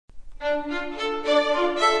Oh,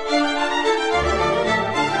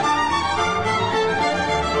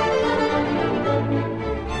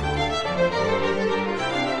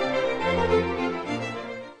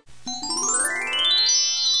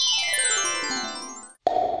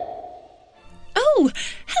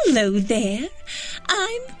 hello there.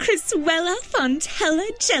 I'm Criswella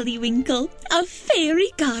Fontella Jellywinkle, a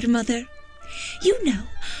fairy godmother. You know,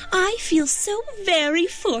 I feel so very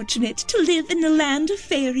fortunate to live in the land of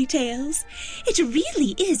fairy tales. It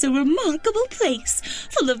really is a remarkable place,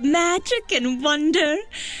 full of magic and wonder.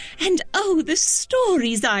 And oh, the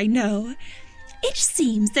stories I know! It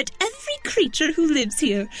seems that every creature who lives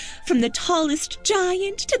here, from the tallest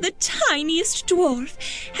giant to the tiniest dwarf,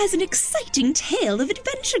 has an exciting tale of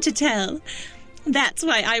adventure to tell. That's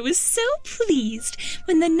why I was so pleased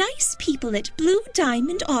when the nice people at Blue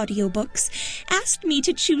Diamond Audiobooks asked me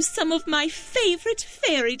to choose some of my favorite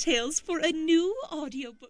fairy tales for a new audiobook.